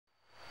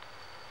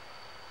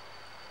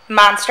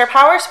Monster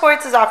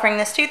Powersports is offering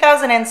this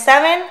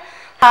 2007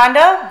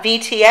 Honda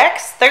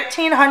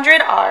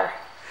VTX1300R.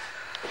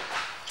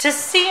 To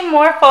see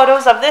more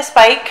photos of this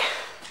bike,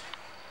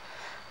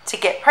 to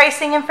get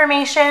pricing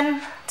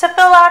information, to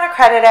fill out a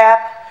credit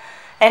app,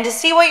 and to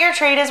see what your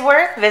trade is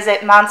worth,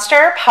 visit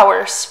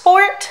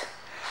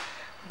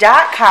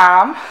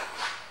monsterpowersport.com.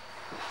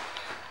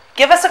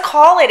 Give us a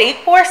call at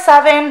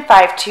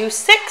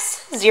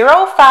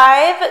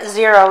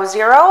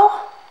 847-526-0500.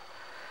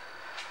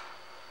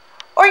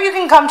 Or you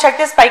can come check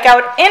this bike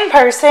out in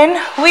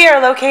person. We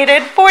are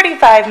located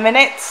 45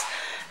 minutes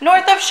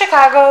north of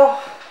Chicago.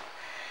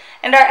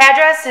 And our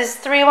address is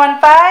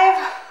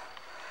 315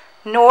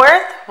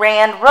 North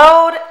Rand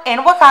Road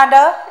in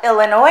Wauconda,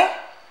 Illinois.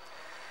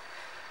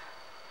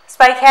 This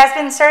bike has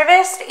been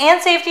serviced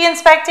and safety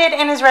inspected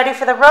and is ready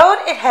for the road.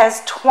 It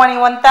has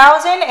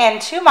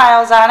 21,002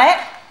 miles on it.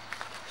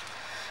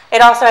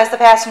 It also has the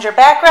passenger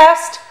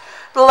backrest,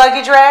 the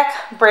luggage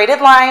rack,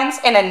 braided lines,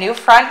 and a new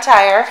front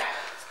tire.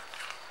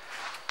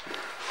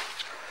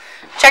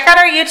 Check out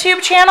our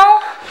YouTube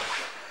channel.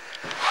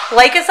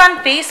 Like us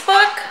on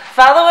Facebook.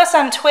 Follow us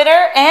on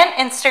Twitter and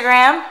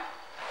Instagram.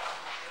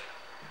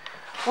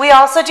 We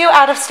also do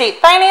out-of-state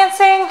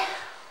financing.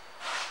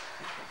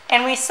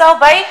 And we sell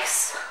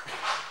bikes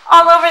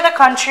all over the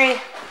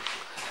country.